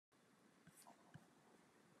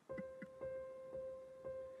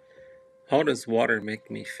How does water make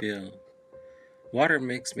me feel? Water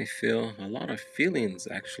makes me feel a lot of feelings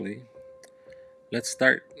actually. Let's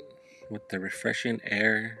start with the refreshing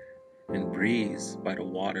air and breeze by the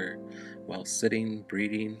water while sitting,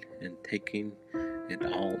 breathing, and taking it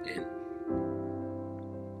all in.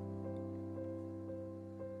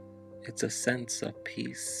 It's a sense of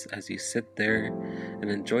peace as you sit there and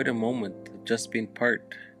enjoy the moment of just being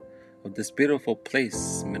part of this beautiful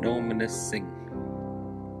place, Sing.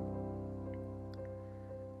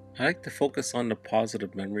 I like to focus on the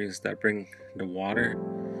positive memories that bring the water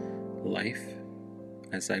life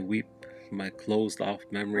as I weep my closed off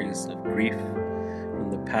memories of grief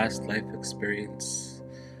from the past life experience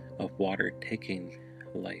of water taking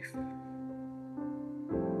life.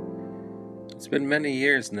 It's been many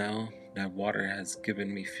years now that water has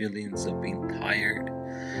given me feelings of being tired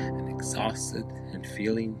and exhausted and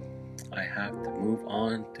feeling I have to move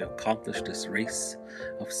on to accomplish this race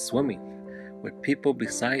of swimming with people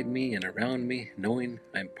beside me and around me, knowing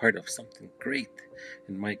I'm part of something great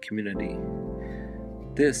in my community.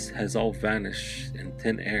 This has all vanished in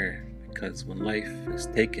thin air because when life is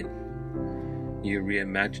taken, you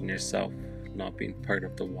reimagine yourself not being part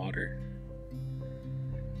of the water.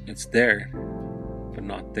 It's there, but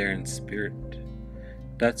not there in spirit.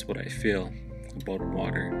 That's what I feel about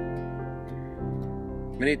water.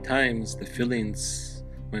 Many times, the feelings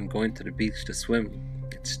when going to the beach to swim,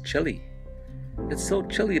 it's chilly. It's so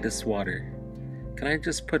chilly, this water. Can I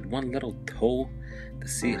just put one little toe to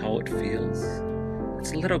see how it feels?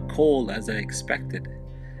 It's a little cold as I expected,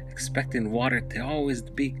 expecting water to always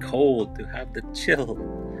be cold, to have the chill.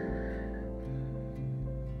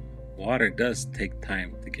 Water does take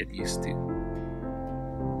time to get used to.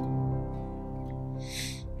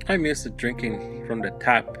 I'm used to drinking from the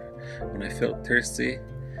tap when I feel thirsty,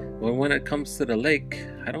 but when it comes to the lake,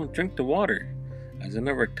 I don't drink the water, as I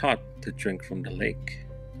never taught to drink from the lake.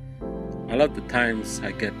 I love the times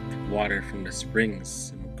I get water from the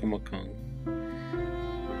springs in Kumakong.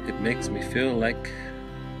 It makes me feel like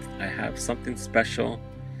I have something special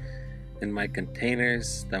in my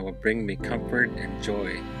containers that will bring me comfort and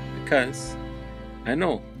joy, because I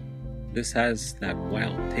know this has that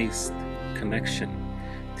wild taste connection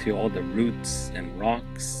to all the roots and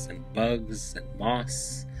rocks and bugs and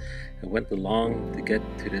moss that went along to get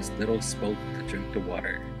to this little spout to drink the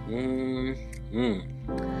water.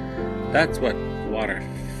 That's what water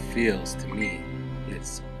feels to me.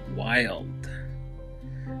 It's wild.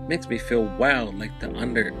 Makes me feel wild, like the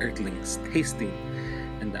under earthlings tasting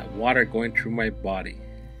and that water going through my body.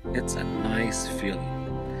 It's a nice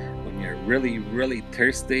feeling when you're really, really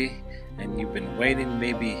thirsty and you've been waiting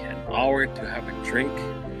maybe an hour to have a drink.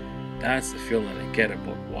 That's the feeling I get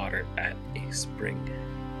about water at a spring.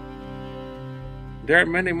 There are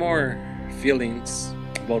many more feelings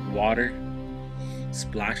about water: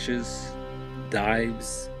 splashes,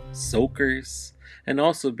 dives, soakers, and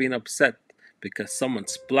also being upset because someone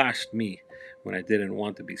splashed me when I didn't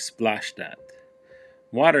want to be splashed at.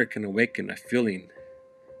 Water can awaken a feeling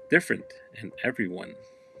different in everyone.